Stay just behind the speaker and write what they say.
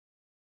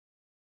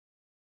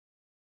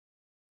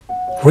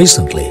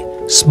Recently,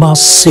 smart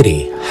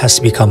city has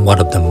become one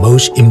of the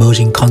most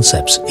emerging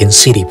concepts in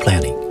city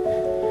planning.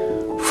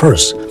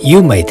 First,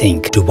 you may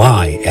think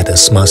Dubai as a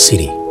smart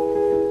city.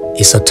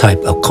 It's a type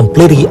of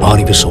completely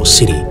artificial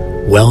city,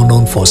 well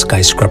known for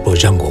skyscraper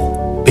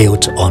jungle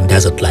built on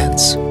desert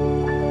lands.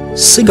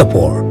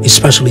 Singapore,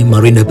 especially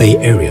Marina Bay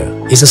area,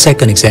 is a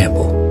second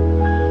example.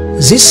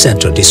 This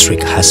central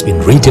district has been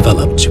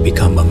redeveloped to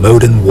become a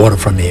modern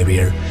waterfront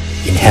area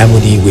in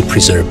harmony with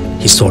preserved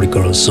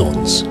historical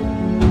zones.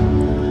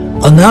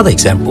 Another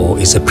example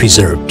is a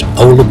preserved,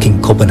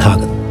 overlooking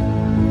Copenhagen.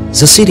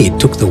 The city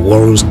took the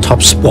world's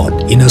top spot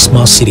in a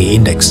Smart City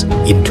Index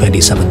in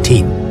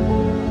 2017.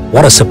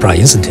 What a surprise,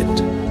 isn't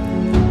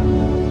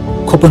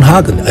it?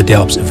 Copenhagen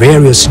adopts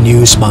various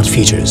new smart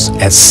features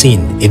as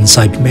seen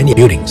inside many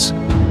buildings.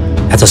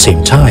 At the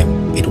same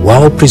time, it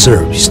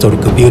well-preserved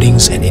historical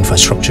buildings and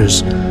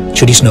infrastructures,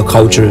 traditional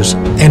cultures,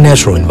 and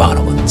natural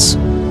environments.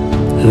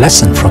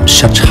 Lessons from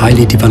such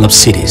highly developed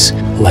cities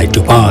like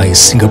Dubai,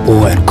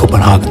 Singapore, and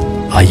Copenhagen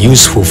are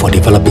useful for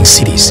developing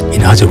cities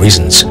in other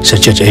regions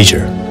such as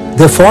Asia.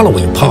 The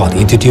following part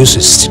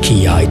introduces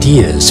key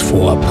ideas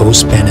for a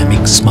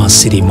post-pandemic smart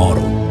city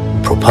model,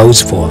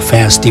 proposed for a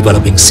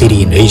fast-developing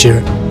city in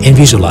Asia and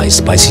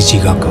visualized by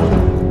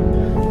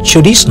CGGAKA.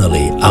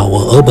 Traditionally,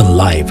 our urban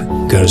life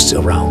goes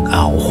around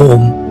our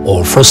home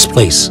or first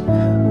place,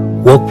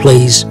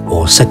 workplace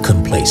or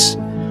second place,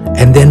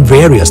 and then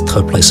various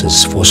third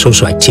places for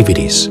social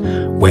activities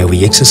where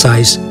we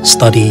exercise,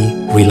 study,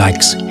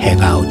 relax, hang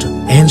out,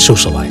 and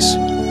socialize.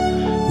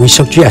 We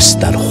suggest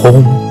that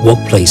home,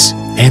 workplace,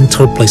 and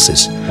third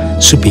places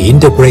should be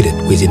integrated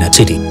within a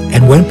city,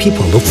 and when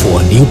people look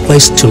for a new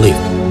place to live,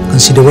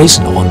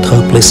 consideration on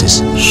third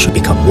places should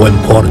become more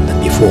important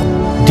than before.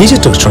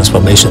 Digital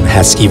transformation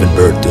has given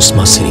birth to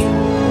smart city,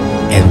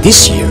 and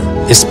this year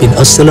it's been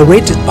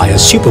accelerated by a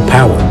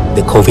superpower,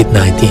 the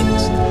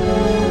Covid-19.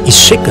 It's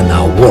shaken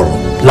our world,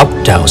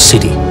 locked down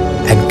city,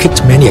 and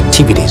kicked many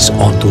activities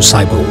onto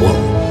cyber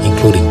world,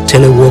 including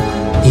telework,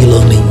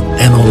 e-learning,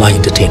 and online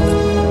entertainment.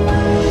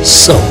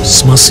 So,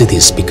 smart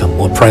cities become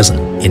more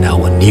present in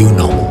our new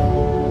normal.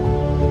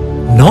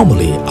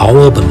 Normally, our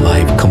urban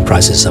life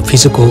comprises of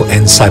physical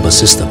and cyber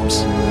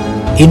systems.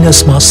 In a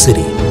smart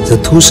city, the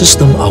two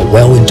systems are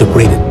well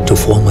integrated to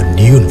form a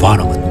new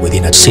environment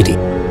within a city,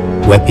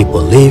 where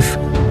people live,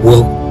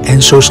 work,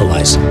 and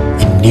socialize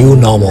in new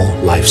normal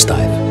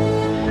lifestyle.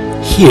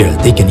 Here,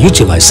 they can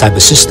utilize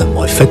cyber system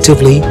more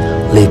effectively,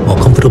 live more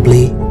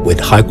comfortably, with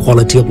high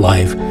quality of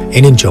life,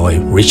 and enjoy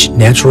rich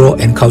natural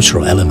and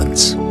cultural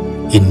elements.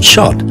 In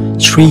short,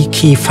 three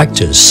key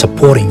factors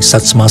supporting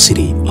such smart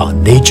city are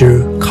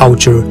nature,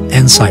 culture,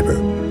 and cyber.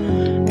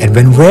 And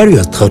when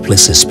various third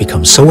places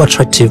become so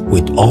attractive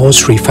with all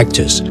three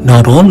factors,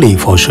 not only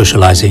for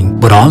socializing,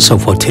 but also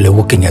for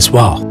teleworking as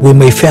well, we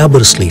may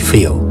fabulously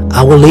feel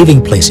our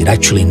living place is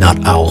actually not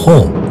our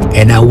home,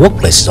 and our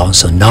workplace is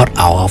also not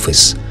our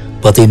office,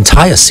 but the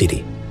entire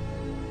city.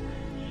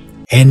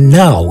 And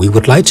now we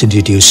would like to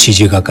introduce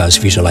CGGAKA's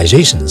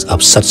visualizations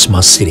of such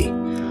smart city.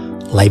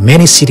 Like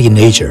many cities in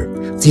Asia,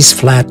 this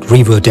flat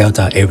river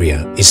delta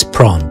area is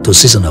prone to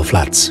seasonal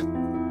floods.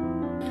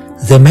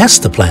 The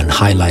master plan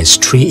highlights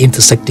three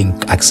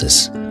intersecting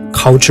axes: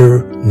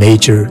 culture,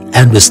 nature,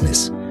 and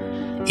business.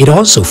 It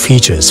also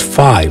features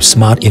 5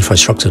 smart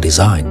infrastructure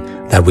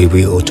design that we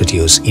will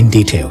introduce in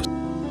detail.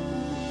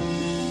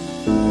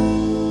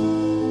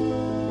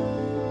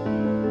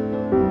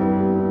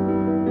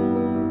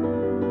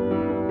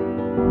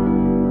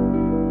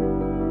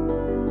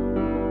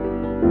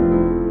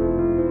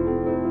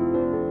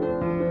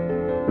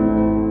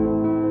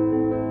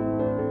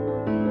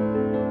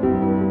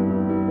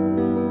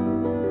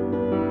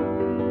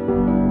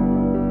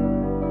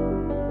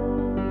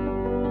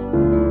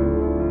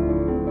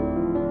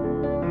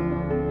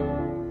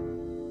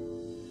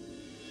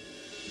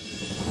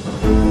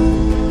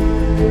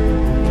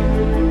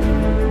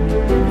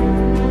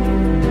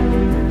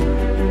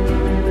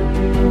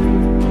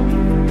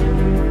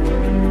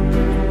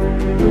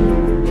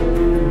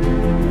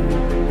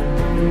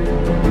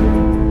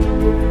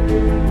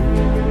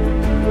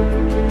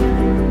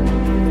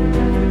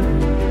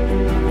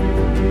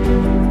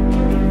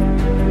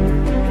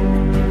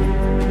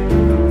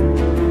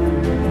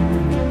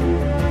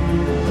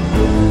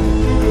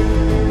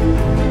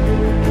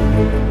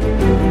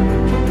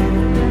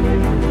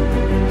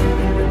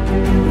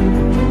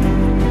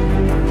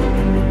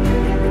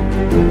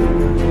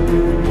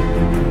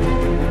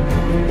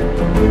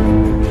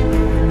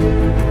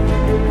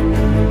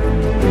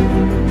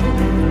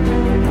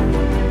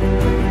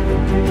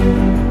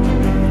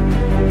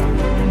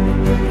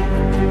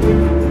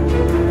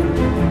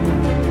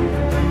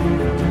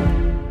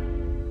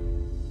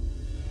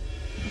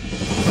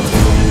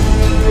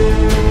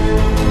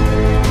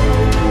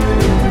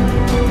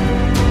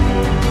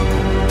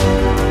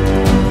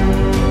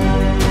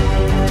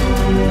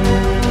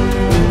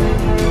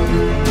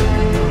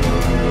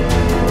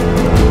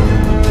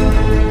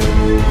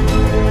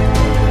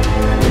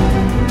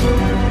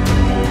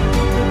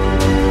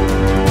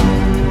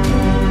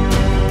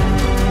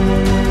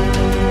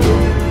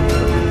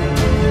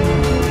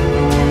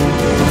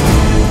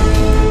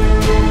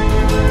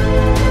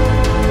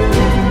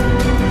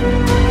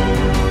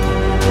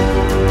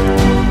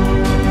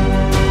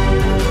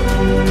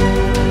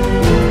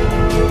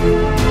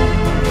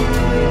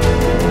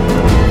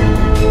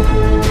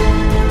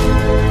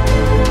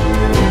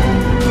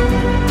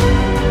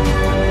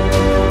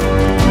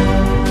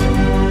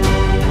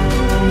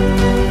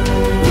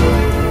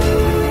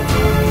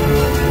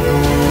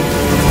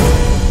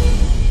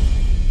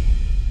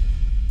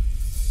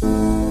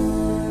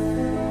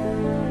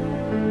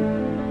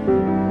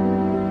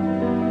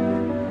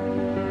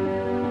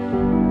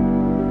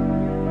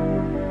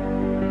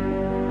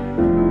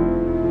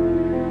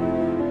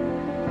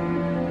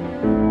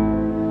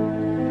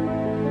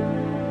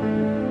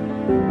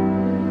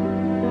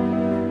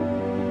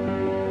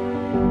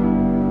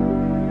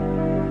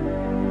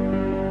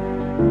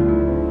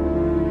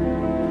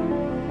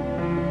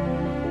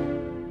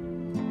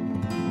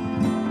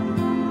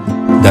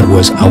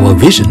 towards our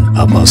vision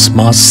of a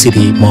smart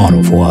city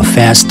model for a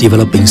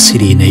fast-developing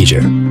city in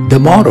Asia. The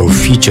model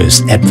features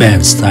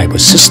advanced cyber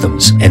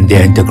systems and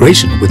their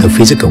integration with the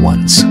physical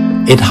ones.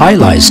 It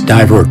highlights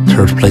diverse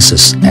third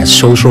places as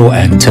social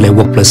and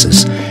telework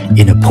places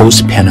in a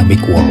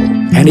post-pandemic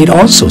world. And it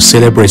also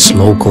celebrates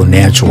local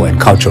natural and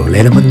cultural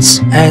elements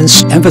and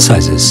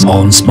emphasizes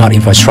on smart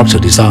infrastructure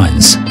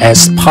designs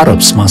as part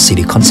of smart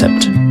city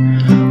concept.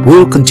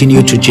 We'll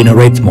continue to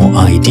generate more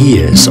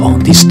ideas on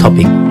this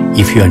topic.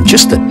 If you're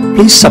interested,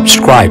 please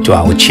subscribe to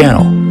our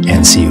channel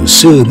and see you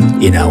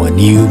soon in our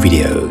new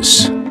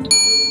videos.